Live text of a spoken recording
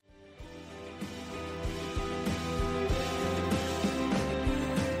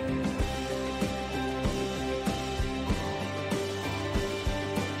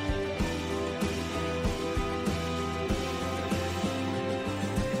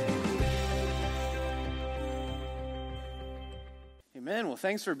Amen. Well,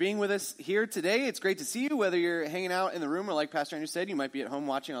 thanks for being with us here today. It's great to see you, whether you're hanging out in the room or like Pastor Andrew said, you might be at home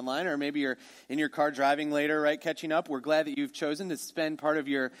watching online, or maybe you're in your car driving later, right, catching up. We're glad that you've chosen to spend part of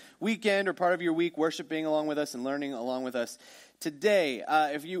your weekend or part of your week worshiping along with us and learning along with us today.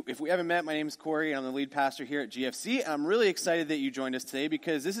 If we haven't met, my name is Corey, and I'm the lead pastor here at GFC. I'm really excited that you joined us today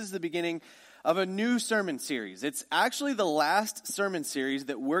because this is the beginning of a new sermon series. It's actually the last sermon series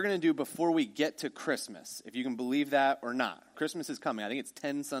that we're going to do before we get to Christmas, if you can believe that or not. Christmas is coming. I think it's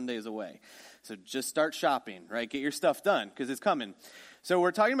 10 Sundays away. So just start shopping, right? Get your stuff done because it's coming. So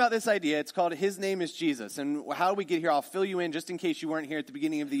we're talking about this idea. It's called His Name is Jesus. And how do we get here? I'll fill you in just in case you weren't here at the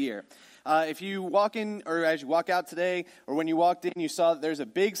beginning of the year. If you walk in, or as you walk out today, or when you walked in, you saw that there's a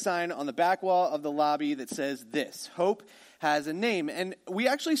big sign on the back wall of the lobby that says this: Hope has a name. And we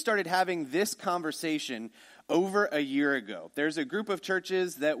actually started having this conversation over a year ago. There's a group of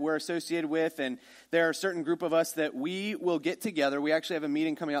churches that we're associated with, and there are a certain group of us that we will get together. We actually have a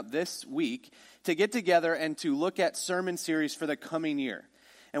meeting coming up this week to get together and to look at sermon series for the coming year.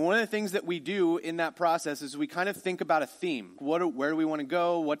 And one of the things that we do in that process is we kind of think about a theme. Where do we want to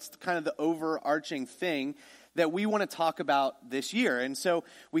go? What's kind of the overarching thing that we want to talk about this year? And so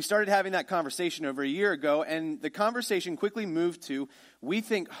we started having that conversation over a year ago, and the conversation quickly moved to, we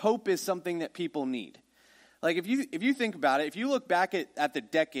think hope is something that people need. Like if you think about it, if you look back at the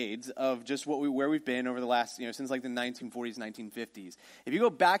decades of just where we've been over the last, since like the 1940s, 1950s, if you go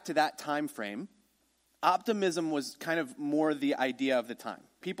back to that time frame, optimism was kind of more the idea of the time.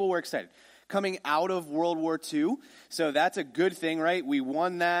 People were excited. Coming out of World War II, so that's a good thing, right? We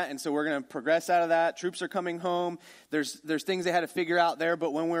won that, and so we're going to progress out of that. Troops are coming home. There's things they had to figure out there,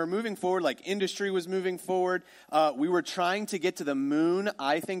 but when we were moving forward, like industry was moving forward, we were trying to get to the moon.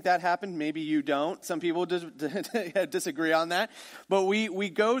 I think that happened. Maybe you don't. Some people disagree on that, but we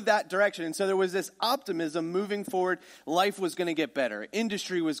go that direction, and so there was this optimism moving forward. Life was going to get better.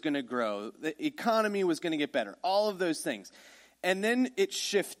 Industry was going to grow. The economy was going to get better. All of those things, and then it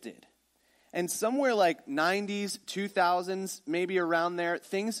shifted. And somewhere like 90s, 2000s, maybe around there,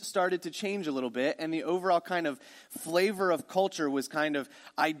 things started to change a little bit, and the overall kind of flavor of culture was kind of,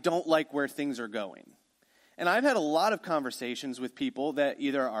 I don't like where things are going. And I've had a lot of conversations with people that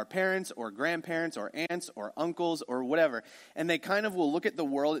either are parents or grandparents or aunts or uncles or whatever, and they kind of will look at the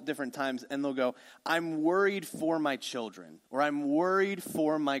world at different times and they'll go, I'm worried for my children, or I'm worried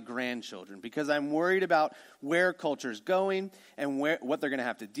for my grandchildren, because I'm worried about where culture's going and what they're going to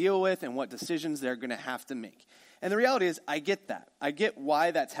have to deal with and what decisions they're going to have to make. And the reality is, I get that. I get why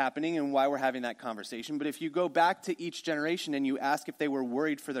that's happening and why we're having that conversation. But if you go back to each generation and you ask if they were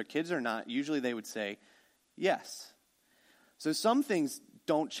worried for their kids or not, usually they would say, yes. So some things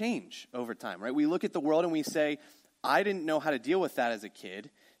don't change over time, right? We look at the world and we say, I didn't know how to deal with that as a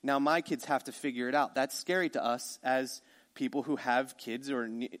kid. Now my kids have to figure it out. That's scary to us as people who have kids or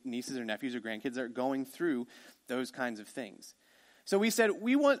nieces or nephews or grandkids that are going through those kinds of things. So we said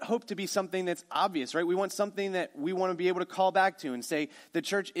we want hope to be something that's obvious, right? We want something that we want to be able to call back to and say the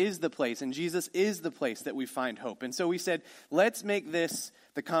church is the place and Jesus is the place that we find hope. And so we said, let's make this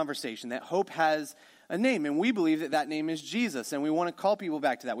the conversation that hope has a name, and we believe that name is Jesus, and we want to call people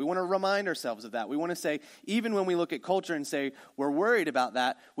back to that. We want to remind ourselves of that. We want to say, even when we look at culture and say we're worried about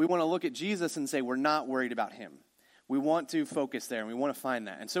that, we want to look at Jesus and say we're not worried about him. We want to focus there, and we want to find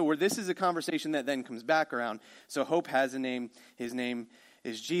that. And so this is a conversation that then comes back around. So hope has a name. His name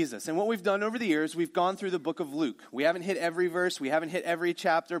is Jesus. And what we've done over the years, we've gone through the book of Luke. We haven't hit every verse. We haven't hit every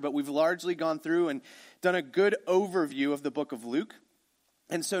chapter, but we've largely gone through and done a good overview of the book of Luke.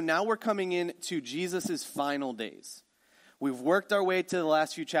 And so now we're coming into Jesus' final days. We've worked our way to the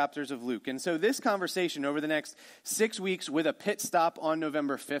last few chapters of Luke. And so this conversation over the next 6 weeks with a pit stop on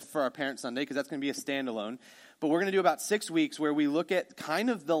November 5th for our Parent Sunday, because that's going to be a standalone. But we're going to do about 6 weeks where we look at kind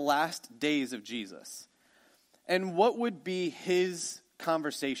of the last days of Jesus. And what would be his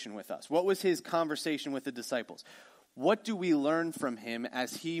conversation with us? What was his conversation with the disciples? What do we learn from him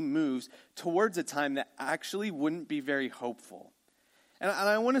as he moves towards a time that actually wouldn't be very hopeful? And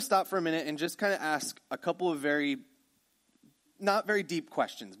I want to stop for a minute and just kind of ask a couple of not very deep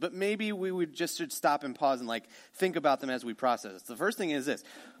questions, but maybe we should stop and pause and think about them as we process it. The first thing is this: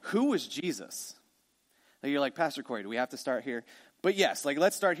 who was Jesus? You're like, Pastor Corey, do we have to start here? But yes,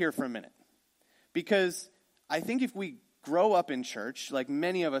 let's start here for a minute. Because I think if we grow up in church, like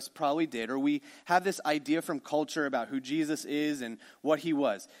many of us probably did, or we have this idea from culture about who Jesus is and what he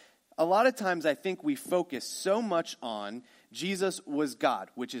was, a lot of times I think we focus so much on Jesus was God,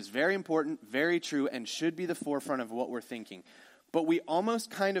 which is very important, very true, and should be the forefront of what we're thinking. But we almost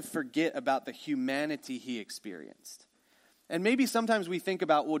kind of forget about the humanity he experienced. And maybe sometimes we think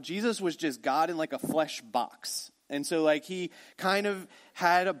about, well, Jesus was just God in a flesh box. And so like he kind of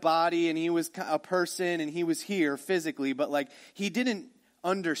had a body and he was a person and he was here physically, but like he didn't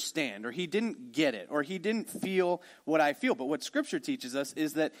understand, or he didn't get it, or he didn't feel what I feel. But what Scripture teaches us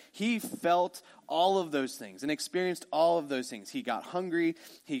is that he felt all of those things and experienced all of those things. He got hungry,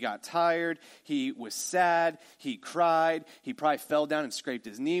 he got tired, he was sad, he cried, he probably fell down and scraped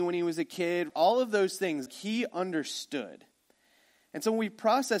his knee when he was a kid. All of those things he understood. And so when we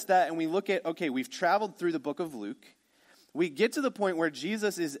process that and we look at, okay, we've traveled through the book of Luke, we get to the point where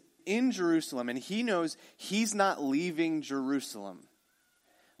Jesus is in Jerusalem and he knows he's not leaving Jerusalem.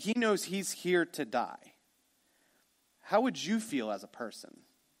 He knows he's here to die. How would you feel as a person?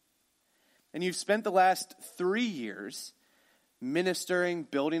 And you've spent the last 3 years ministering,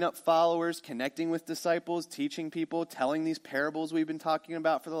 building up followers, connecting with disciples, teaching people, telling these parables we've been talking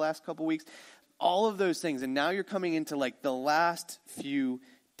about for the last couple weeks. All of those things. And now you're coming into like the last few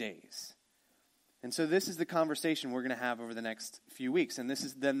days. And so this is the conversation we're going to have over the next few weeks. And this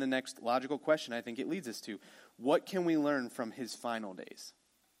is then the next logical question I think it leads us to. What can we learn from his final days?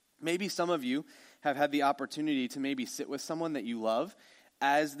 Maybe some of you have had the opportunity to maybe sit with someone that you love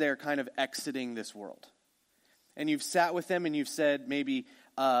as they're kind of exiting this world. And you've sat with them and you've said maybe,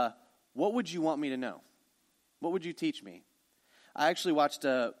 what would you want me to know? What would you teach me? I actually watched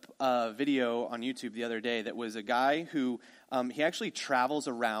a video on YouTube the other day that was a guy who, he actually travels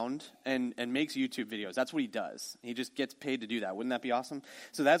around and makes YouTube videos. That's what he does. He just gets paid to do that. Wouldn't that be awesome?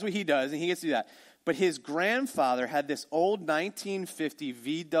 So that's what he does, and he gets to do that. But his grandfather had this old 1950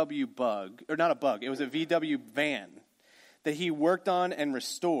 VW bug, or not a bug, it was a VW van that he worked on and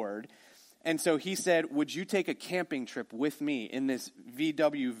restored. And so he said, would you take a camping trip with me in this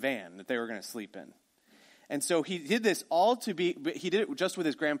VW van that they were going to sleep in? And so he did this all to be, but he did it just with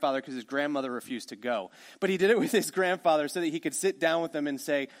his grandfather because his grandmother refused to go. But he did it with his grandfather so that he could sit down with them and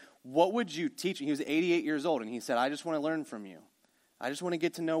say, what would you teach me? He was 88 years old, and he said, I just want to learn from you. I just want to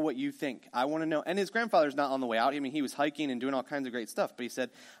get to know what you think. I want to know. And his grandfather's not on the way out. I mean, he was hiking and doing all kinds of great stuff. But he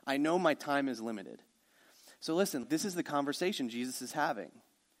said, I know my time is limited. So listen, this is the conversation Jesus is having.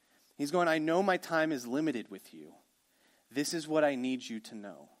 He's going, I know my time is limited with you. This is what I need you to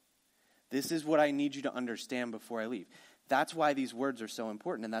know. This is what I need you to understand before I leave. That's why these words are so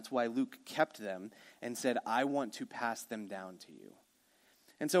important. And that's why Luke kept them and said, I want to pass them down to you.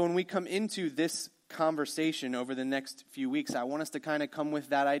 And so when we come into this conversation over the next few weeks, I want us to kind of come with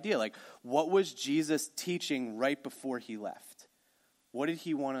that idea. Like, what was Jesus teaching right before he left? What did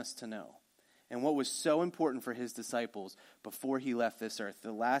he want us to know? And what was so important for his disciples before he left this earth?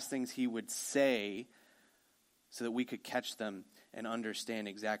 The last things he would say so that we could catch them and understand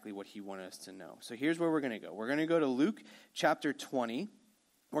exactly what he wanted us to know. So here's where we're going to go. We're going to go to Luke chapter 20.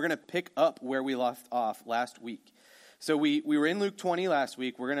 We're going to pick up where we left off last week. So we were in Luke 20 last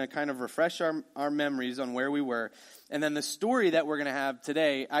week. We're going to kind of refresh our memories on where we were. And then the story that we're going to have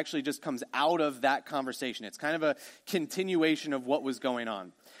today actually just comes out of that conversation. It's kind of a continuation of what was going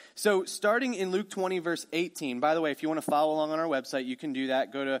on. So starting in Luke 20, verse 18, by the way, if you want to follow along on our website, you can do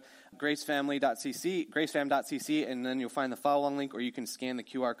that. Go to gracefam.cc, and then you'll find the follow along link, or you can scan the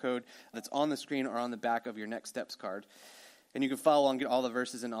QR code that's on the screen or on the back of your Next Steps card. And you can follow along, get all the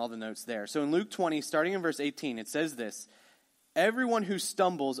verses and all the notes there. So in Luke 20, starting in verse 18, it says this: everyone who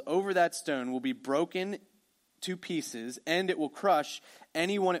stumbles over that stone will be broken to pieces, and it will crush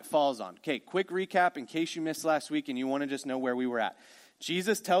anyone it falls on. Okay, quick recap in case you missed last week and you want to just know where we were at.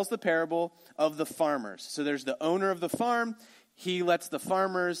 Jesus tells the parable of the farmers. So there's the owner of the farm. He lets the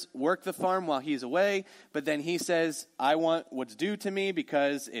farmers work the farm while he's away, but then he says, I want what's due to me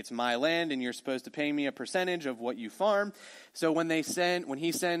because it's my land and you're supposed to pay me a percentage of what you farm. So when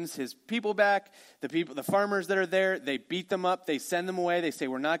he sends his people back, the farmers that are there, they beat them up, they send them away, they say,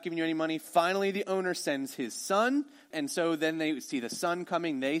 we're not giving you any money. Finally, the owner sends his son, and so then they see the son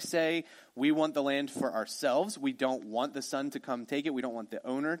coming. They say, we want the land for ourselves. We don't want the son to come take it. We don't want the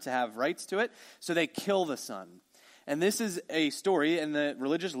owner to have rights to it. So they kill the son. And this is a story, and the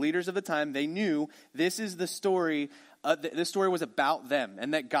religious leaders of the time, they knew this is the story. This story was about them,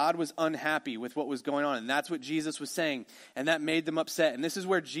 and that God was unhappy with what was going on. And that's what Jesus was saying, and that made them upset. And this is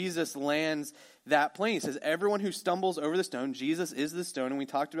where Jesus lands that plane. He says, everyone who stumbles over the stone, Jesus is the stone, and we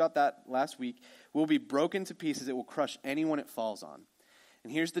talked about that last week, will be broken to pieces. It will crush anyone it falls on.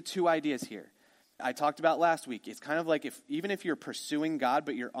 And here's the two ideas here. I talked about last week. It's kind of like even if you're pursuing God,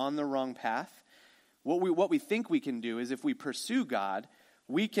 but you're on the wrong path, what we think we can do is if we pursue God,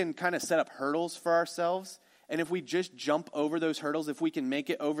 we can kind of set up hurdles for ourselves. And if we just jump over those hurdles, if we can make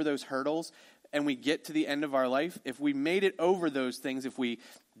it over those hurdles and we get to the end of our life, if we made it over those things, if we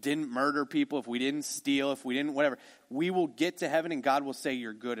didn't murder people, if we didn't steal, if we didn't whatever, we will get to heaven and God will say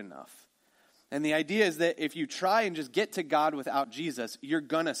you're good enough. And the idea is that if you try and just get to God without Jesus, you're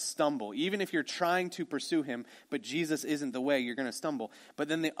going to stumble. Even if you're trying to pursue him, but Jesus isn't the way, you're going to stumble. But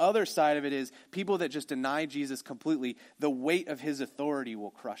then the other side of it is people that just deny Jesus completely, the weight of his authority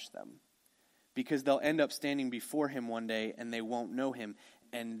will crush them. Because they'll end up standing before him one day and they won't know him,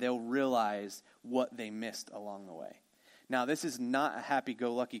 and they'll realize what they missed along the way. Now, this is not a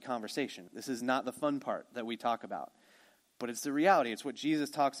happy-go-lucky conversation. This is not the fun part that we talk about. But it's the reality. It's what Jesus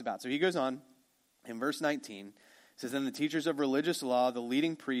talks about. So he goes on. In verse 19, it says, then the teachers of religious law, the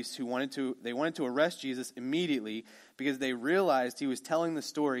leading priests, wanted to arrest Jesus immediately because they realized he was telling the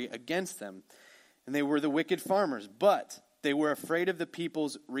story against them. And they were the wicked farmers, but they were afraid of the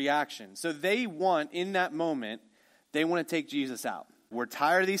people's reaction. So they want, in that moment, they want to take Jesus out. We're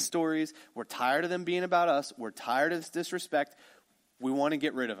tired of these stories. We're tired of them being about us. We're tired of this disrespect. We want to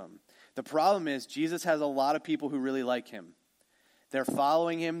get rid of them. The problem is Jesus has a lot of people who really like him. They're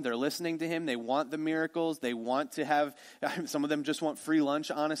following him. They're listening to him. They want the miracles. They want to have, some of them just want free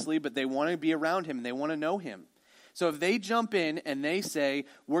lunch, honestly, but they want to be around him and they want to know him. So if they jump in and they say,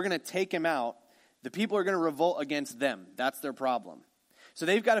 we're going to take him out, the people are going to revolt against them. That's their problem. So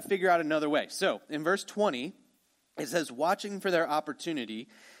they've got to figure out another way. So in verse 20, it says, watching for their opportunity,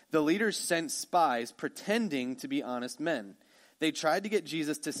 the leaders sent spies pretending to be honest men. They tried to get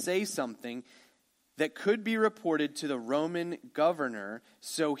Jesus to say something that could be reported to the Roman governor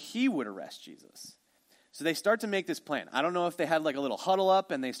so he would arrest Jesus. So they start to make this plan. I don't know if they had like a little huddle up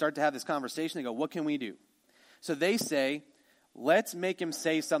and they start to have this conversation. They go, what can we do? So they say, let's make him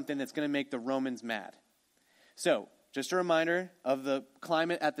say something that's going to make the Romans mad. So just a reminder of the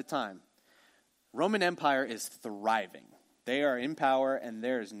climate at the time. Roman Empire is thriving. They are in power and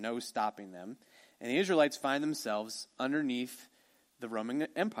there is no stopping them. And the Israelites find themselves underneath the Roman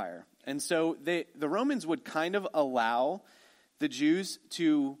Empire. And so the Romans would kind of allow the Jews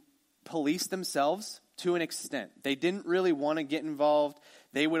to police themselves to an extent. They didn't really want to get involved.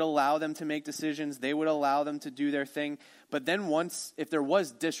 They would allow them to make decisions. They would allow them to do their thing. But then once, if there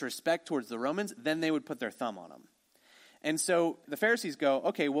was disrespect towards the Romans, then they would put their thumb on them. And so the Pharisees go,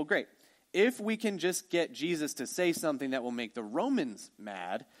 okay, well, great. If we can just get Jesus to say something that will make the Romans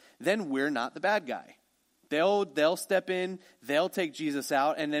mad, then we're not the bad guy. They'll step in, they'll take Jesus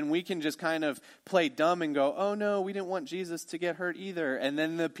out, and then we can just kind of play dumb and go, oh no, we didn't want Jesus to get hurt either. And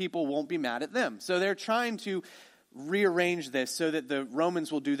then the people won't be mad at them. So they're trying to rearrange this so that the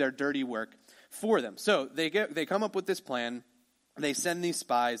Romans will do their dirty work for them. So they come up with this plan. They send these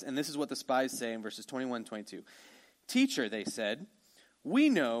spies, and this is what the spies say in verses 21 and 22. Teacher, they said, we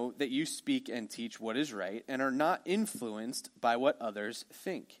know that you speak and teach what is right and are not influenced by what others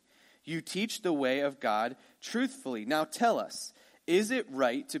think. You teach the way of God truthfully. Now tell us, is it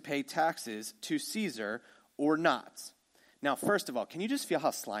right to pay taxes to Caesar or not? Now, first of all, can you just feel how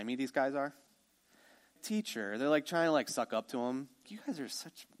slimy these guys are? Teacher, they're like trying to like suck up to him. You guys are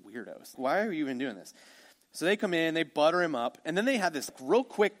such weirdos. Why are you even doing this? So they come in, they butter him up, and then they have this real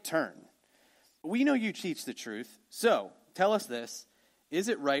quick turn. We know you teach the truth, so tell us this. Is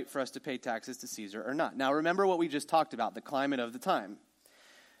it right for us to pay taxes to Caesar or not? Now, remember what we just talked about, the climate of the time.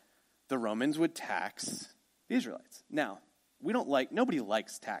 The Romans would tax the Israelites. Now, nobody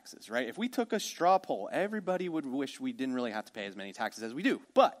likes taxes, right? If we took a straw poll, everybody would wish we didn't really have to pay as many taxes as we do.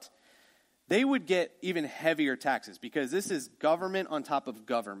 But they would get even heavier taxes because this is government on top of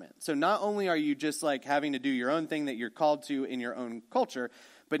government. So not only are you just like having to do your own thing that you're called to in your own culture,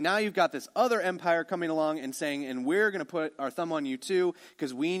 but now you've got this other empire coming along and saying, and we're going to put our thumb on you too,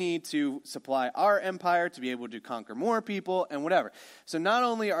 because we need to supply our empire to be able to conquer more people and whatever. So not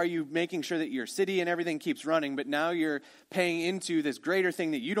only are you making sure that your city and everything keeps running, but now you're paying into this greater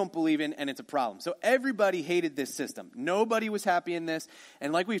thing that you don't believe in, and it's a problem. So everybody hated this system. Nobody was happy in this.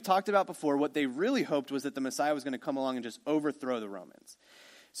 And like we've talked about before, what they really hoped was that the Messiah was going to come along and just overthrow the Romans.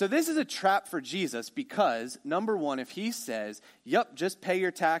 So this is a trap for Jesus because, number one, if he says, yep, just pay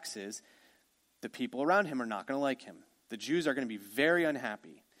your taxes, the people around him are not going to like him. The Jews are going to be very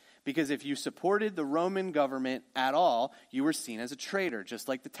unhappy because if you supported the Roman government at all, you were seen as a traitor, just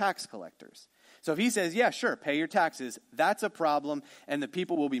like the tax collectors. So if he says, yeah, sure, pay your taxes, that's a problem, and the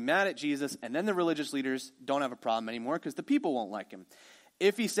people will be mad at Jesus, and then the religious leaders don't have a problem anymore because the people won't like him.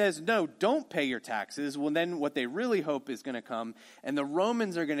 If he says, no, don't pay your taxes, well, then what they really hope is going to come, and the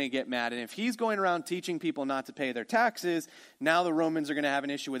Romans are going to get mad. And if he's going around teaching people not to pay their taxes, now the Romans are going to have an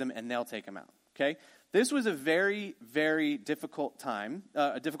issue with him, and they'll take him out. Okay? This was a very, very difficult time,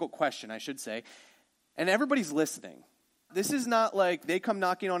 a difficult question, I should say, and everybody's listening. This is not like they come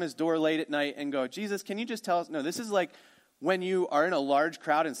knocking on his door late at night and go, Jesus, can you just tell us? No, this is like when you are in a large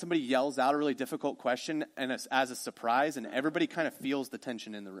crowd and somebody yells out a really difficult question and as a surprise, and everybody kind of feels the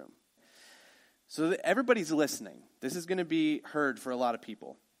tension in the room. So that everybody's listening. This is going to be heard for a lot of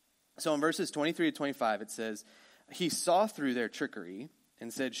people. So in verses 23 to 25, it says, he saw through their trickery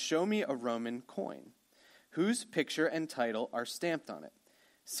and said, show me a Roman coin. Whose picture and title are stamped on it?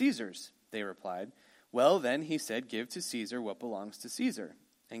 Caesar's, they replied. Well, then, he said, give to Caesar what belongs to Caesar,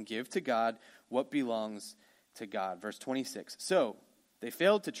 and give to God what belongs to God. Verse 26. So they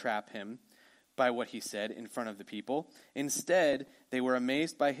failed to trap him by what he said in front of the people. Instead, they were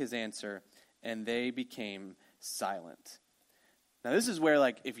amazed by his answer, and they became silent. Now, this is where,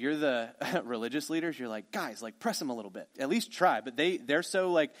 like, if you're the religious leaders, you're like, guys, like, press them a little bit. At least try. But they're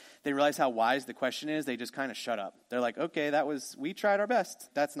so, like, they realize how wise the question is, they just kind of shut up. They're like, okay, we tried our best.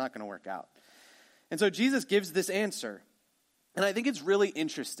 That's not going to work out. And so Jesus gives this answer. And I think it's really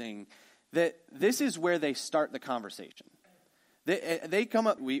interesting that this is where they start the conversation. They come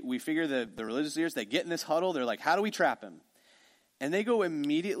up, we figure the religious leaders, they get in this huddle. They're like, how do we trap him? And they go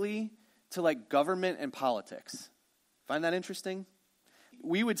immediately to, like, government and politics. Find that interesting?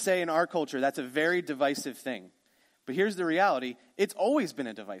 We would say in our culture that's a very divisive thing. But here's the reality. It's always been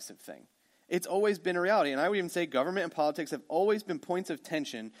a divisive thing. It's always been a reality. And I would even say government and politics have always been points of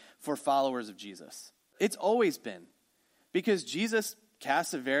tension for followers of Jesus. It's always been. Because Jesus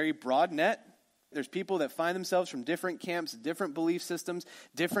casts a very broad net. There's people that find themselves from different camps, different belief systems,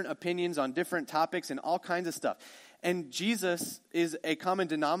 different opinions on different topics and all kinds of stuff. And Jesus is a common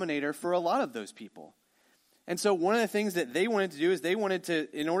denominator for a lot of those people. And so one of the things that they wanted to do is they wanted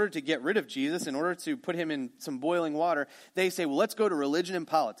to, in order to get rid of Jesus, in order to put him in some boiling water, they say, well, let's go to religion and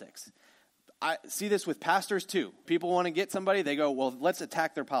politics. I see this with pastors too. People want to get somebody, they go, well, let's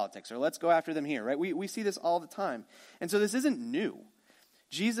attack their politics, or let's go after them here, right? We see this all the time. And so this isn't new.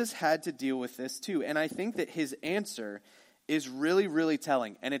 Jesus had to deal with this too. And I think that his answer is really, really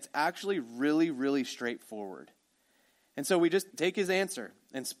telling. And it's actually really, really straightforward. And so we just take his answer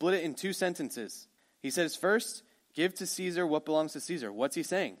and split it in two sentences. He says, first, give to Caesar what belongs to Caesar. What's he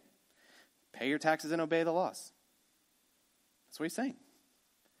saying? Pay your taxes and obey the laws. That's what he's saying.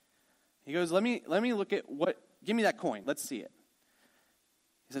 He goes, let me look at give me that coin. Let's see it.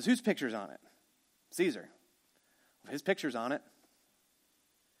 He says, whose picture's on it? Caesar. His picture's on it.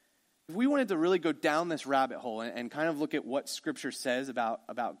 If we wanted to really go down this rabbit hole and kind of look at what Scripture says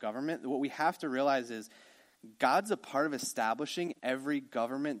about government, what we have to realize is God's a part of establishing every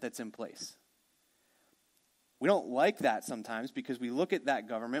government that's in place. We don't like that sometimes because we look at that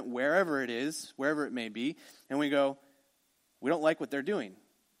government, wherever it is, wherever it may be, and we go, we don't like what they're doing.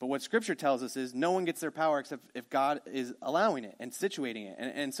 But what Scripture tells us is no one gets their power except if God is allowing it and situating it.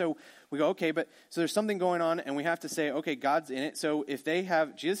 And so we go, okay, but so there's something going on, and we have to say, okay, God's in it. So if they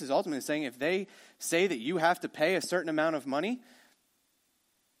have, Jesus is ultimately saying, if they say that you have to pay a certain amount of money,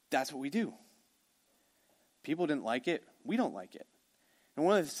 that's what we do. People didn't like it. We don't like it. And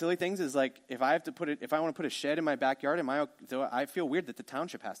one of the silly things is, like, if I want to put a shed in my backyard, I feel weird that the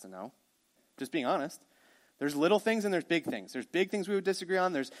township has to know. Just being honest. There's little things and there's big things. There's big things we would disagree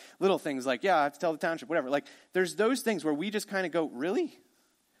on. There's little things like, yeah, I have to tell the township, whatever. Like, there's those things where we just kind of go, really?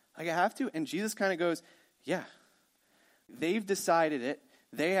 Like, I have to? And Jesus kind of goes, yeah. They've decided it.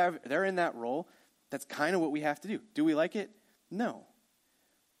 They're in that role. That's kind of what we have to do. Do we like it? No.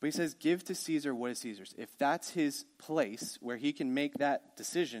 But he says, give to Caesar what is Caesar's. If that's his place where he can make that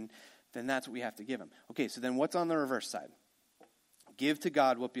decision, then that's what we have to give him. Okay, so then what's on the reverse side? Give to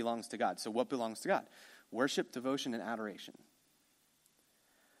God what belongs to God. So what belongs to God? Worship, devotion, and adoration.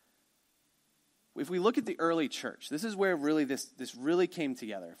 If we look at the early church, this is where really this really came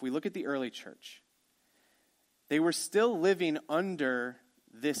together. If we look at the early church, they were still living under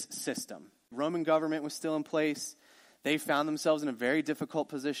this system. Roman government was still in place. They found themselves in a very difficult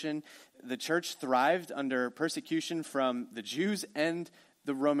position. The church thrived under persecution from the Jews and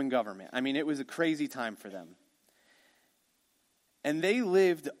the Roman government. I mean, it was a crazy time for them. And they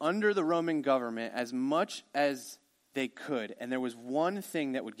lived under the Roman government as much as they could. And there was one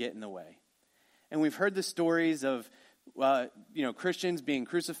thing that would get in the way. And we've heard the stories of Christians being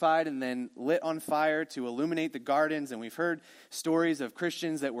crucified and then lit on fire to illuminate the gardens. And we've heard stories of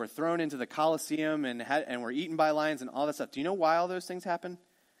Christians that were thrown into the Colosseum and were eaten by lions and all that stuff. Do you know why all those things happened?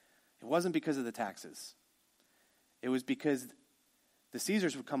 It wasn't because of the taxes. It was because the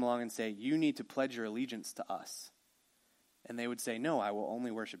Caesars would come along and say, you need to pledge your allegiance to us. And they would say, no, I will only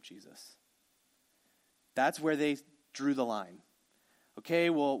worship Jesus. That's where they drew the line.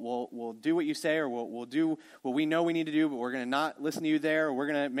 Okay, we'll do what you say, or we'll do what we know we need to do, but we're going to not listen to you there, or we're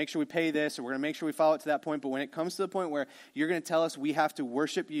going to make sure we pay this, or we're going to make sure we follow it to that point. But when it comes to the point where you're going to tell us we have to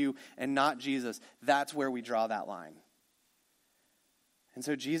worship you and not Jesus, that's where we draw that line. And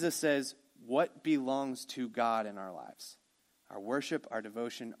so Jesus says, what belongs to God in our lives? Our worship, our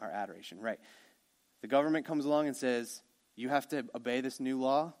devotion, our adoration. Right. The government comes along and says, you have to obey this new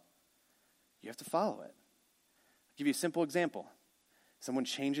law. You have to follow it. I'll give you a simple example. Someone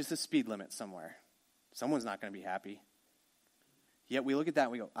changes the speed limit somewhere. Someone's not going to be happy. Yet we look at that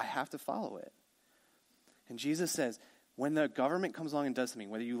and we go, I have to follow it. And Jesus says, when the government comes along and does something,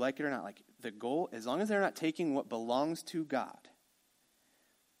 whether you like it or not, like the goal, as long as they're not taking what belongs to God,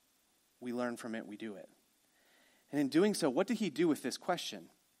 we learn from it, we do it. And in doing so, what did he do with this question?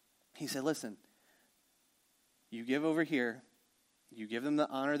 He said, listen, you give over here, you give them the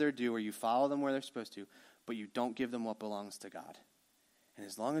honor they're due, or you follow them where they're supposed to, but you don't give them what belongs to God. And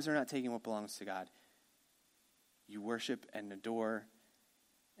as long as they're not taking what belongs to God, you worship and adore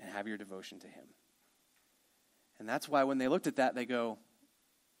and have your devotion to him. And that's why when they looked at that, they go,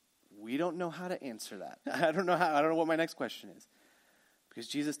 we don't know how to answer that. I don't know what my next question is. Because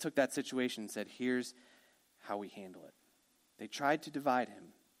Jesus took that situation and said, here's how we handle it. They tried to divide him.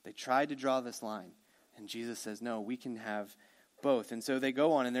 They tried to draw this line. And Jesus says, no, we can have both. And so they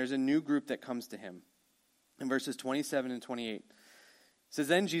go on, and there's a new group that comes to him. In verses 27 and 28, it says,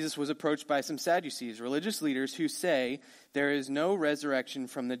 then Jesus was approached by some Sadducees, religious leaders, who say there is no resurrection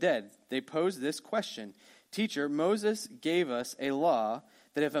from the dead. They pose this question, teacher, Moses gave us a law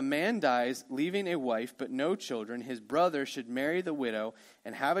that if a man dies leaving a wife but no children, his brother should marry the widow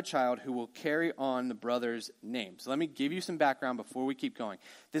and have a child who will carry on the brother's name. So let me give you some background before we keep going.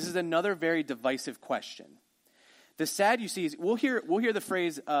 This is another very divisive question. The Sadducees, we'll hear the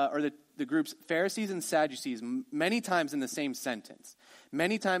phrase, or the groups Pharisees and Sadducees many times in the same sentence.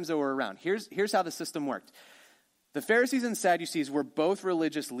 Many times they were around. Here's how the system worked. The Pharisees and Sadducees were both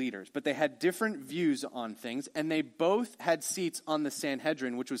religious leaders, but they had different views on things, and they both had seats on the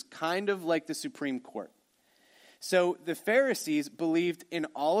Sanhedrin, which was kind of like the Supreme Court. So the Pharisees believed in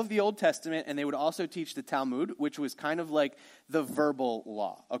all of the Old Testament, and they would also teach the Talmud, which was kind of like the verbal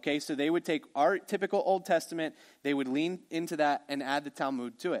law. Okay, so they would take our typical Old Testament, they would lean into that and add the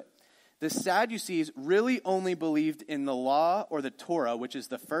Talmud to it. The Sadducees really only believed in the law or the Torah, which is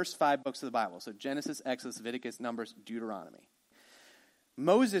the first 5 books of the Bible. So Genesis, Exodus, Leviticus, Numbers, Deuteronomy.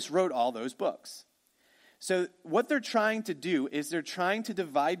 Moses wrote all those books. So what they're trying to do is they're trying to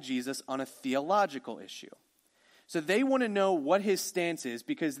divide Jesus on a theological issue. So they want to know what his stance is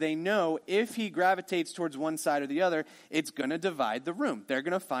because they know if he gravitates towards one side or the other, it's going to divide the room. They're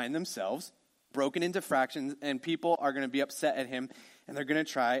going to find themselves broken into fractions, and people are going to be upset at him, and they're going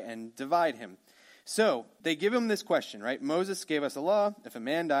to try and divide him. So they give him this question, right? Moses gave us a law. If a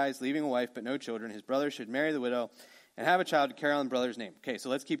man dies, leaving a wife but no children, his brother should marry the widow and have a child to carry on the brother's name. Okay, so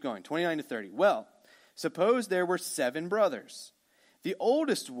let's keep going. 29 to 30. Well, suppose there were 7 brothers. The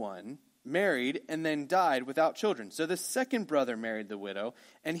oldest one married and then died without children. So the second brother married the widow,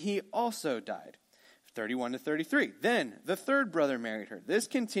 and he also died. 31 to 33. Then the third brother married her. This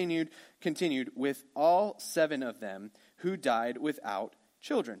continued with all 7 of them who died without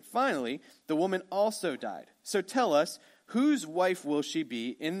children. Finally, the woman also died. So tell us, whose wife will she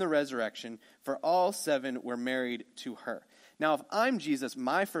be in the resurrection? For all 7 were married to her. Now, if I'm Jesus,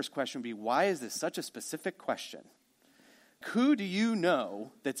 my first question would be, why is this such a specific question? Who do you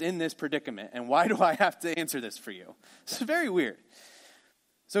know that's in this predicament, and why do I have to answer this for you? It's very weird.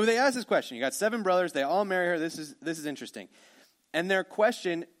 So they ask this question. You got 7 brothers. They all marry her. This is interesting. And their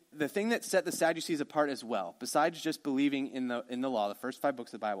question, the thing that set the Sadducees apart as well, besides just believing in the law, the first 5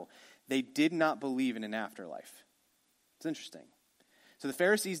 books of the Bible, they did not believe in an afterlife. It's interesting. So the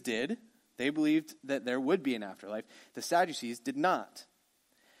Pharisees did. They believed that there would be an afterlife. The Sadducees did not.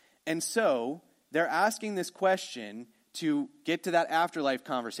 And so they're asking this question to get to that afterlife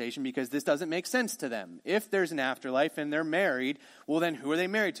conversation because this doesn't make sense to them. If there's an afterlife and they're married, well then who are they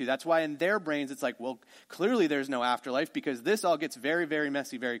married to? That's why in their brains it's like, well, clearly there's no afterlife because this all gets very, very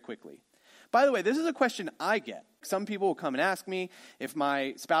messy very quickly. By the way, this is a question I get. Some people will come and ask me if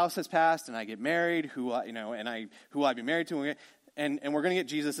my spouse has passed and I get married, who will I be married to? And we're going to get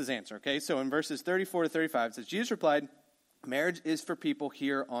Jesus' answer, okay? So in verses 34 to 35, it says, Jesus replied, marriage is for people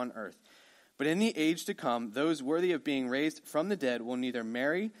here on earth. But in the age to come, those worthy of being raised from the dead will neither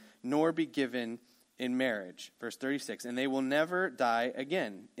marry nor be given in marriage. Verse 36, and they will never die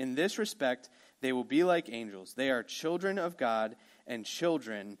again. In this respect, they will be like angels. They are children of God and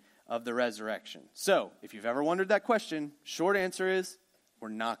children of the resurrection. So, if you've ever wondered that question, short answer is, we're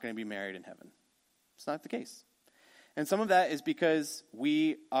not going to be married in heaven. It's not the case. And some of that is because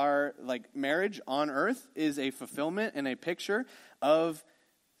we are, like, marriage on earth is a fulfillment and a picture of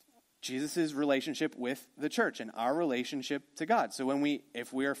Jesus' relationship with the church and our relationship to God. So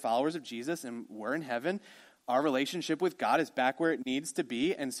if we are followers of Jesus and we're in heaven, our relationship with God is back where it needs to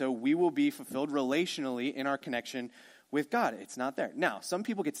be, and so we will be fulfilled relationally in our connection with God. It's not there. Now, some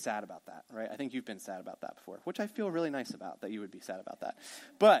people get sad about that, right? I think you've been sad about that before, which I feel really nice about, that you would be sad about that.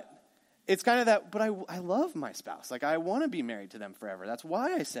 But it's kind of that, but I love my spouse. Like, I want to be married to them forever. That's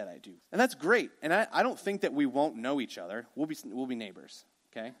why I said I do. And that's great. And I don't think that we won't know each other. We'll be neighbors,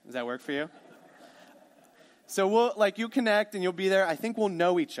 okay? Does that work for you? So you connect and you'll be there. I think we'll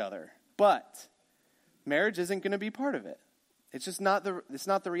know each other. But marriage isn't going to be part of it. It's just not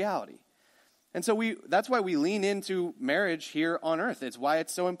the reality. And so that's why we lean into marriage here on earth. It's why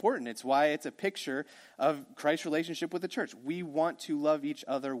it's so important. It's why it's a picture of Christ's relationship with the church. We want to love each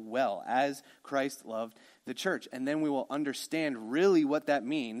other well as Christ loved the church. And then we will understand really what that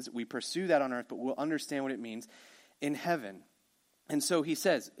means. We pursue that on earth, but we'll understand what it means in heaven. And so he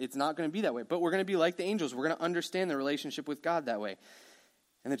says it's not going to be that way, but we're going to be like the angels. We're going to understand the relationship with God that way.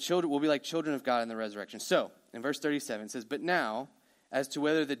 And the children will be like children of God in the resurrection. So in verse 37 it says, but now, as to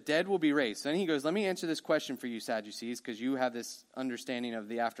whether the dead will be raised. So then he goes, let me answer this question for you, Sadducees, because you have this understanding of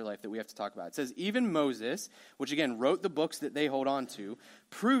the afterlife that we have to talk about. It says, even Moses, which again wrote the books that they hold on to,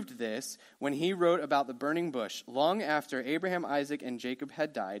 proved this when he wrote about the burning bush. Long after Abraham, Isaac, and Jacob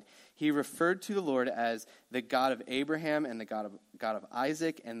had died, he referred to the Lord as the God of Abraham and the God of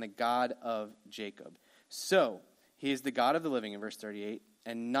Isaac and the God of Jacob. So he is the God of the living, in verse 38,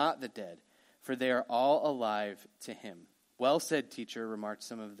 and not the dead, for they are all alive to him. Well said, teacher, remarked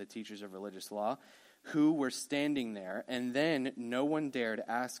some of the teachers of religious law who were standing there, and then no one dared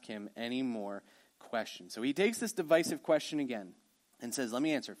ask him any more questions. So he takes this divisive question again and says, let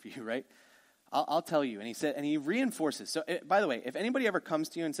me answer it for you, right? I'll tell you. And he reinforces. So, by the way, if anybody ever comes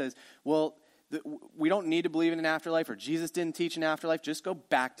to you and says, well, we don't need to believe in an afterlife, or Jesus didn't teach an afterlife, just go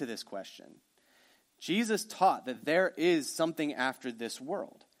back to this question. Jesus taught that there is something after this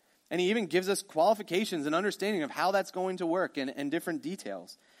world. And he even gives us qualifications and understanding of how that's going to work and different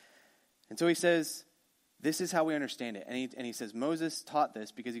details. And so he says, this is how we understand it. And he says, Moses taught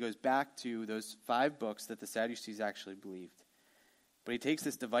this because he goes back to those 5 books that the Sadducees actually believed. But he takes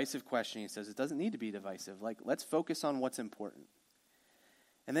this divisive question. He says, it doesn't need to be divisive. Like, let's focus on what's important.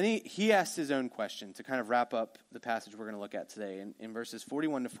 And then he asks his own question to kind of wrap up the passage we're going to look at today. In verses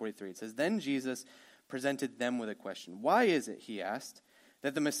 41 to 43, it says, then Jesus presented them with a question. Why is it, he asked,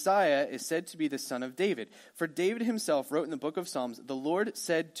 that the Messiah is said to be the son of David? For David himself wrote in the book of Psalms, the Lord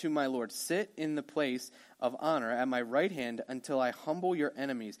said to my Lord, sit in the place of honor at my right hand until I humble your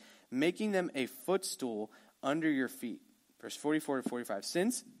enemies, making them a footstool under your feet. Verse 44 to 45.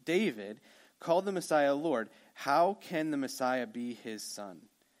 Since David called the Messiah Lord, how can the Messiah be his son?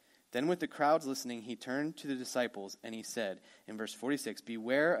 Then with the crowds listening, he turned to the disciples and he said, in verse 46,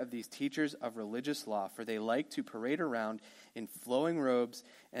 beware of these teachers of religious law, for they like to parade around in flowing robes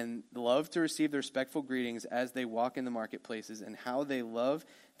and love to receive the respectful greetings as they walk in the marketplaces, and how they love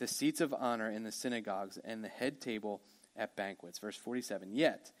the seats of honor in the synagogues and the head table at banquets. Verse 47,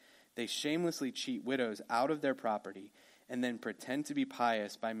 yet they shamelessly cheat widows out of their property and then pretend to be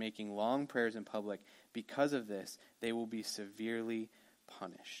pious by making long prayers in public. Because of this, they will be severely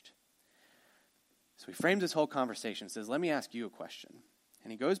punished. So he frames this whole conversation, says, let me ask you a question.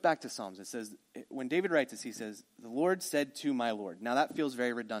 And he goes back to Psalms. It says, when David writes this, he says, the Lord said to my Lord. Now that feels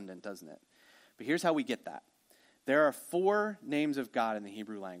very redundant, doesn't it? But here's how we get that. There are 4 names of God in the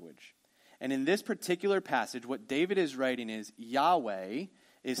Hebrew language. And in this particular passage, what David is writing is Yahweh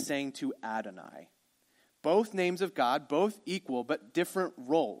is saying to Adonai. Both names of God, both equal, but different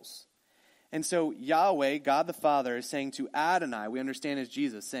roles. And so Yahweh, God the Father, is saying to Adonai, we understand as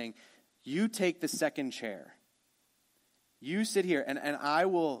Jesus, saying, you take the second chair. You sit here, and I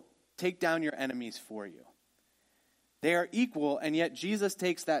will take down your enemies for you. They are equal, and yet Jesus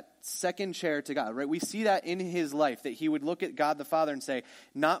takes that second chair to God, right? We see that in his life, that he would look at God the Father and say,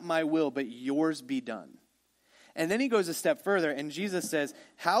 not my will, but yours be done. And then he goes a step further, and Jesus says,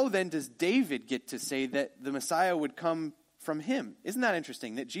 how then does David get to say that the Messiah would come from him? Isn't that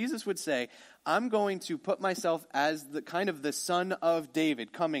interesting? That Jesus would say, I'm going to put myself as the kind of the son of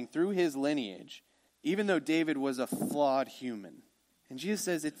David coming through his lineage, even though David was a flawed human. And Jesus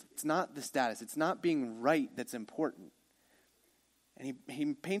says it's not the status, it's not being right that's important. And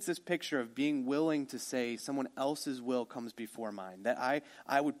he paints this picture of being willing to say someone else's will comes before mine. That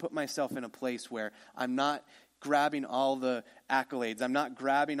I would put myself in a place where I'm not grabbing all the accolades. I'm not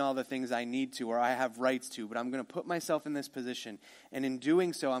grabbing all the things I need to or I have rights to, but I'm going to put myself in this position. And in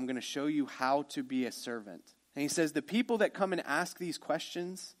doing so, I'm going to show you how to be a servant. And he says the people that come and ask these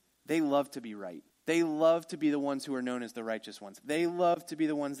questions, they love to be right. They love to be the ones who are known as the righteous ones. They love to be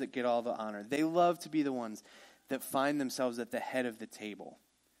the ones that get all the honor. They love to be the ones that find themselves at the head of the table.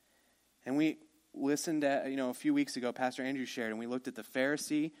 And we listened at, a few weeks ago, Pastor Andrew shared, and we looked at the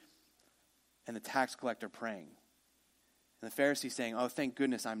Pharisee and the tax collector praying. And the Pharisees saying, oh, thank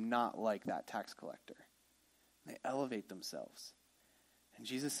goodness I'm not like that tax collector. They elevate themselves. And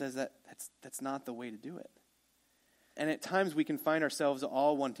Jesus says that's not the way to do it. And at times we can find ourselves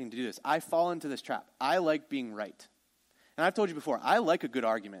all wanting to do this. I fall into this trap. I like being right. And I've told you before, I like a good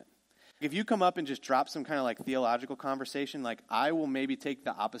argument. If you come up and just drop some kind of like theological conversation, like I will maybe take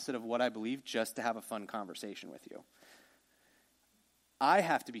the opposite of what I believe just to have a fun conversation with you. I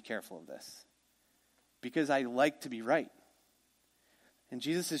have to be careful of this because I like to be right. And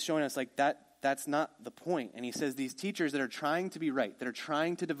Jesus is showing us like that's not the point. And he says these teachers that are trying to be right, that are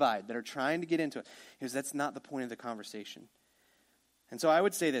trying to divide, that are trying to get into it, he says that's not the point of the conversation. And so I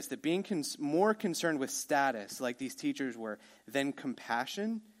would say this, that being more concerned with status like these teachers were than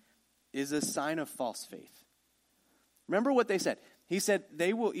compassion is a sign of false faith. Remember what they said. He said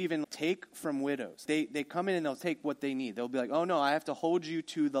they will even take from widows. They come in and they'll take what they need. They'll be like, oh no, I have to hold you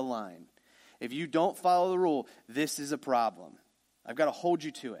to the line. If you don't follow the rule, this is a problem. I've got to hold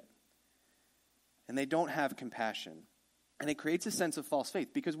you to it. And they don't have compassion. And it creates a sense of false faith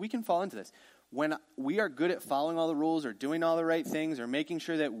because we can fall into this. When we are good at following all the rules or doing all the right things or making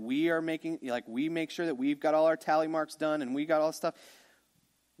sure that we make sure that we've got all our tally marks done and we got all this stuff,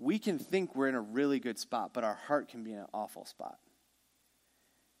 we can think we're in a really good spot, but our heart can be in an awful spot.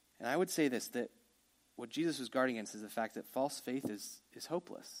 And I would say this, that what Jesus was guarding against is the fact that false faith is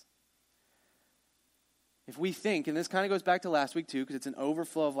hopeless. If we think, and this kind of goes back to last week too, because it's an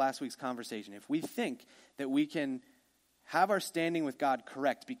overflow of last week's conversation. If we think that we can have our standing with God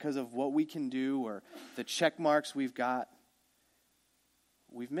correct because of what we can do or the check marks we've got,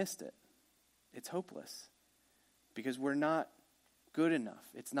 we've missed it. It's hopeless because we're not good enough.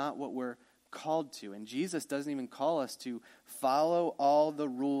 It's not what we're called to. And Jesus doesn't even call us to follow all the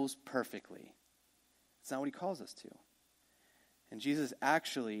rules perfectly. It's not what he calls us to. And Jesus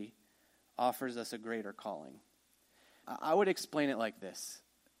actually offers us a greater calling. I would explain it like this.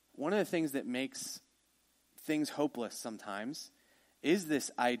 One of the things that makes things hopeless sometimes is this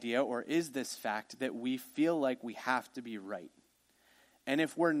idea or is this fact that we feel like we have to be right. And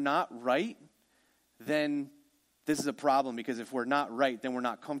if we're not right, then this is a problem because if we're not right, then we're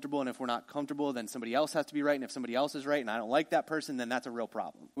not comfortable. And if we're not comfortable, then somebody else has to be right. And if somebody else is right and I don't like that person, then that's a real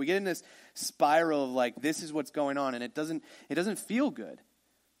problem. We get in this spiral of like, this is what's going on. And it doesn't feel good.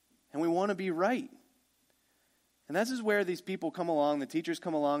 And we want to be right. And this is where these people come along, the teachers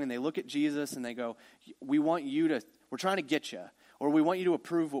come along, and they look at Jesus and they go, we're trying to get you. Or we want you to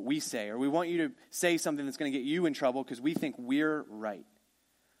approve what we say. Or we want you to say something that's going to get you in trouble because we think we're right.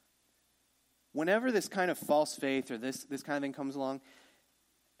 Whenever this kind of false faith or this kind of thing comes along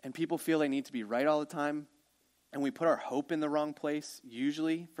and people feel they need to be right all the time and we put our hope in the wrong place,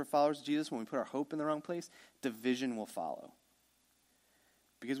 usually for followers of Jesus, when we put our hope in the wrong place, division will follow.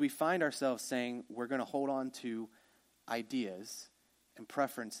 Because we find ourselves saying we're going to hold on to ideas and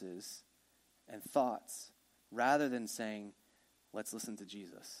preferences and thoughts rather than saying, let's listen to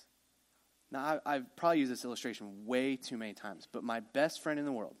Jesus. Now, I've probably used this illustration way too many times, but my best friend in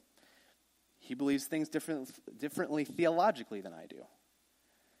the world, he believes things differently theologically than I do.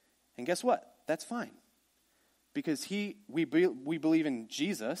 And guess what? That's fine. Because we believe in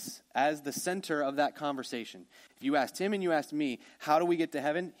Jesus as the center of that conversation. If you asked him and you asked me, how do we get to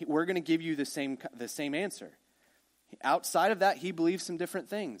heaven? We're going to give you the same answer. Outside of that, he believes some different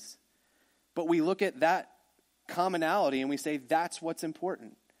things. But we look at that commonality and we say that's what's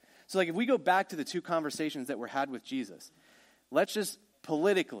important. So like if we go back to the two conversations that were had with Jesus, let's just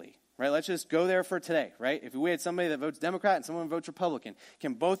politically, right? Let's just go there for today, right? If we had somebody that votes Democrat and someone votes Republican,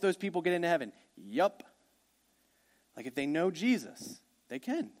 can both those people get into heaven? Yup. Like if they know Jesus, they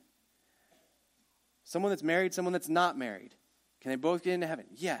can. Someone that's married, someone that's not married, can they both get into heaven?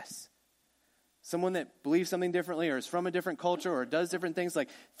 Yes. Someone that believes something differently or is from a different culture or does different things, like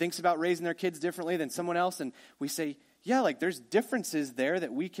thinks about raising their kids differently than someone else, and we say, yeah, like there's differences there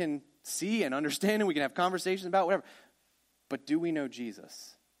that we can see and understand and we can have conversations about, whatever. But do we know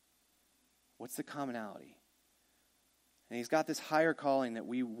Jesus? What's the commonality? And he's got this higher calling that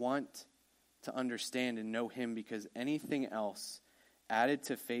we want to understand and know him, because anything else added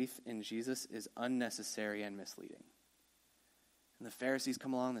to faith in Jesus is unnecessary and misleading. And the Pharisees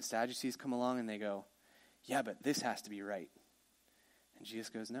come along, the Sadducees come along, and they go, yeah, but this has to be right. And Jesus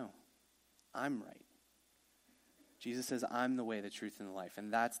goes, no, I'm right. Jesus says, I'm the way, the truth, and the life.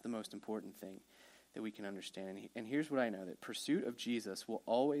 And that's the most important thing that we can understand. And here's what I know, that pursuit of Jesus will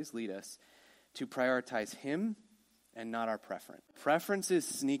always lead us to prioritize him and not our preference. Preferences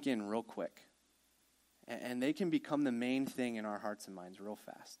sneak in real quick. And they can become the main thing in our hearts and minds real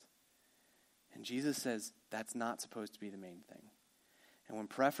fast. And Jesus says that's not supposed to be the main thing. And when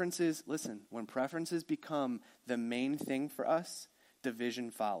preferences become the main thing for us,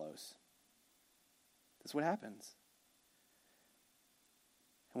 division follows. That's what happens.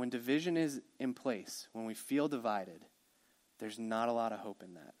 And when division is in place, when we feel divided, there's not a lot of hope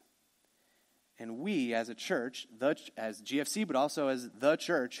in that. And we, as a church, as GFC, but also as the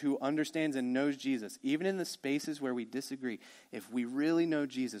church who understands and knows Jesus, even in the spaces where we disagree, if we really know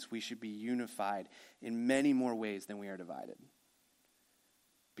Jesus, we should be unified in many more ways than we are divided.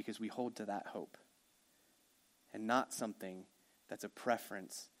 Because we hold to that hope. And not something that's a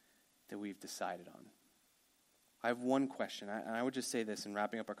preference that we've decided on. I have one question, and I would just say this in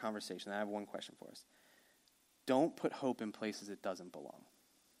wrapping up our conversation. I have one question for us. Don't put hope in places it doesn't belong.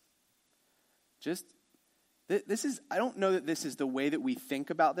 I don't know that this is the way that we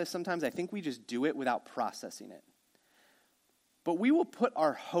think about this sometimes. I think we just do it without processing it. But we will put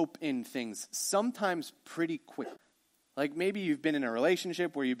our hope in things sometimes pretty quick. Like maybe you've been in a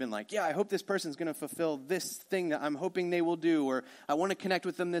relationship where you've been like, yeah, I hope this person's going to fulfill this thing that I'm hoping they will do, or I want to connect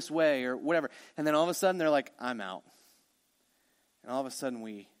with them this way, or whatever. And then all of a sudden they're like, I'm out. And all of a sudden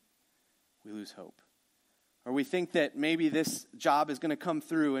we lose hope. Or we think that maybe this job is going to come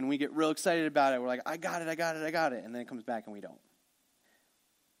through and we get real excited about it. We're like, I got it. And then it comes back and we don't.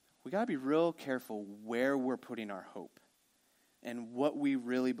 We got to be real careful where we're putting our hope and what we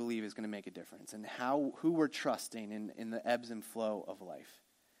really believe is going to make a difference and who we're trusting in the ebbs and flow of life.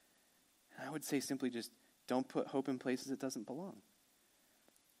 And I would say simply just don't put hope in places it doesn't belong.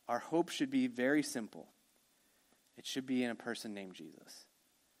 Our hope should be very simple. It should be in a person named Jesus.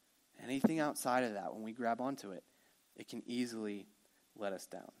 Anything outside of that, when we grab onto it, it can easily let us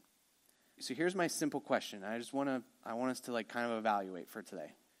down. So here's my simple question. I want us to kind of evaluate for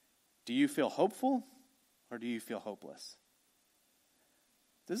today. Do you feel hopeful or do you feel hopeless?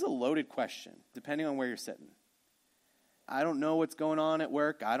 This is a loaded question, depending on where you're sitting. I don't know what's going on at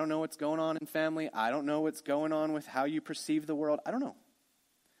work. I don't know what's going on in family. I don't know what's going on with how you perceive the world. I don't know.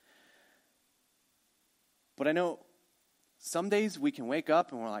 But I know some days we can wake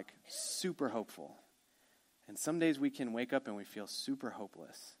up and we're like super hopeful. And some days we can wake up and we feel super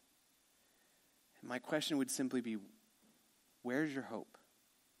hopeless. And my question would simply be, where's your hope?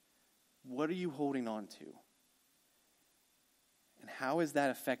 What are you holding on to? And how is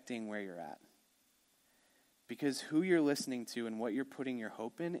that affecting where you're at? Because who you're listening to and what you're putting your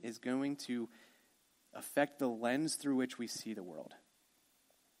hope in is going to affect the lens through which we see the world.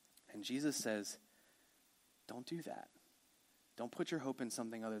 And Jesus says, don't do that. Don't put your hope in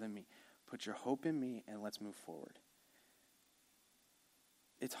something other than me. Put your hope in me and let's move forward.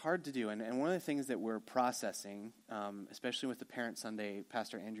 It's hard to do. And one of the things that we're processing, especially with the Parent Sunday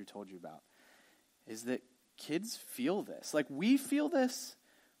Pastor Andrew told you about, is that kids feel this. Like we feel this,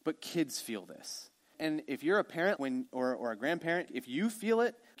 but kids feel this. And if you're a parent or a grandparent, if you feel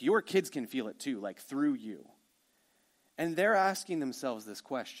it, your kids can feel it too, like through you. And they're asking themselves this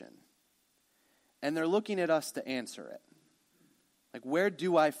question. And they're looking at us to answer it. Like, where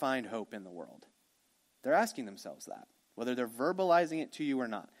do I find hope in the world? They're asking themselves that. Whether they're verbalizing it to you or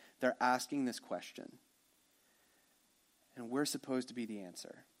not, they're asking this question. And we're supposed to be the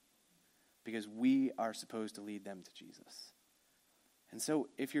answer. Because we are supposed to lead them to Jesus. And so,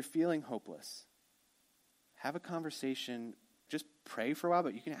 if you're feeling hopeless, have a conversation. Just pray for a while,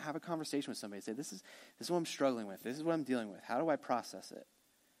 but you can have a conversation with somebody. Say, this is what I'm struggling with. This is what I'm dealing with. How do I process it?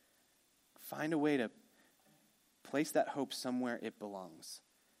 Find a way to place that hope somewhere it belongs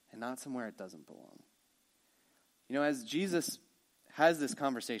and not somewhere it doesn't belong. You know, as Jesus has this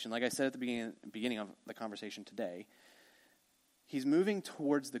conversation, like I said at the beginning of the conversation today, he's moving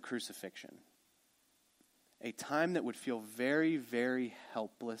towards the crucifixion, a time that would feel very, very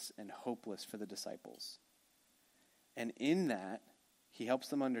helpless and hopeless for the disciples. And in that, he helps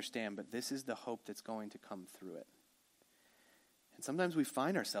them understand, but this is the hope that's going to come through it. And sometimes we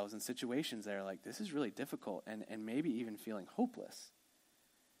find ourselves in situations that are like, this is really difficult, and maybe even feeling hopeless.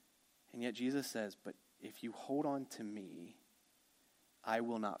 And yet Jesus says, but if you hold on to me, I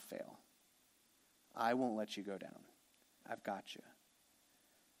will not fail. I won't let you go down. I've got you.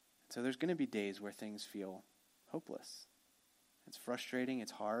 So there's going to be days where things feel hopeless. It's frustrating,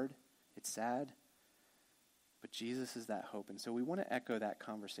 it's hard, it's sad. But Jesus is that hope. And so we want to echo that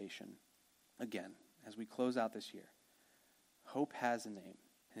conversation again as we close out this year. Hope has a name,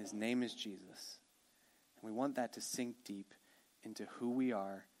 and his name is Jesus. And we want that to sink deep into who we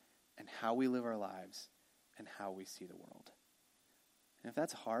are and how we live our lives and how we see the world. And if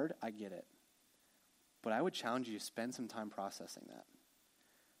that's hard, I get it. But I would challenge you to spend some time processing that.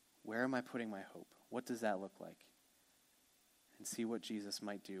 Where am I putting my hope? What does that look like? And see what Jesus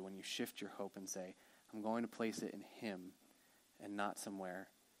might do when you shift your hope and say, I'm going to place it in him and not somewhere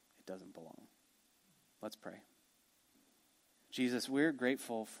it doesn't belong. Let's pray. Jesus, we're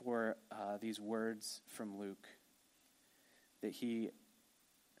grateful for these words from Luke, that he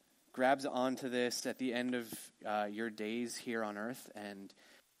grabs onto this at the end of your days here on earth and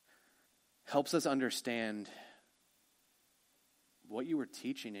helps us understand what you were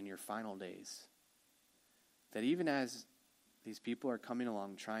teaching in your final days. That even as these people are coming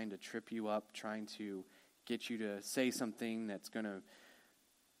along trying to trip you up, trying to get you to say something that's going to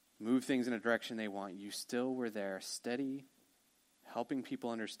move things in a direction they want, you still were there, steady, helping people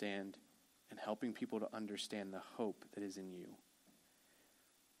understand and helping people to understand the hope that is in you.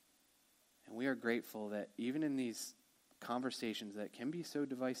 And we are grateful that even in these conversations that can be so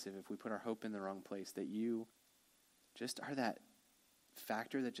divisive if we put our hope in the wrong place, that you just are that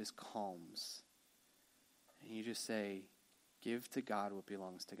factor that just calms. And you just say, give to God what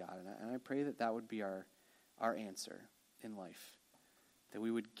belongs to God. And I pray that that would be our answer in life. That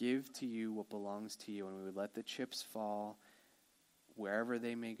we would give to you what belongs to you, and we would let the chips fall wherever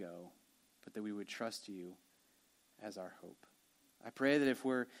they may go, but that we would trust you as our hope. I pray that if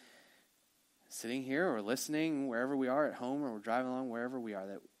we're sitting here or listening, wherever we are at home or we're driving along, wherever we are,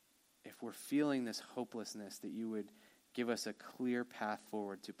 that if we're feeling this hopelessness, that you would give us a clear path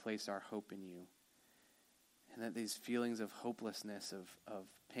forward to place our hope in you. And that these feelings of hopelessness, of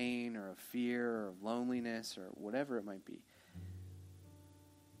pain or of fear or of loneliness or whatever it might be,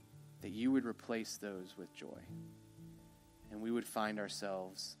 that you would replace those with joy. And we would find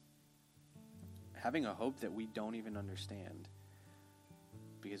ourselves having a hope that we don't even understand,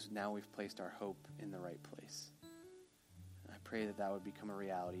 because now we've placed our hope in the right place. And I pray that that would become a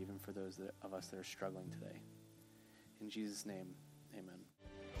reality even for those of us that are struggling today. In Jesus' name, amen.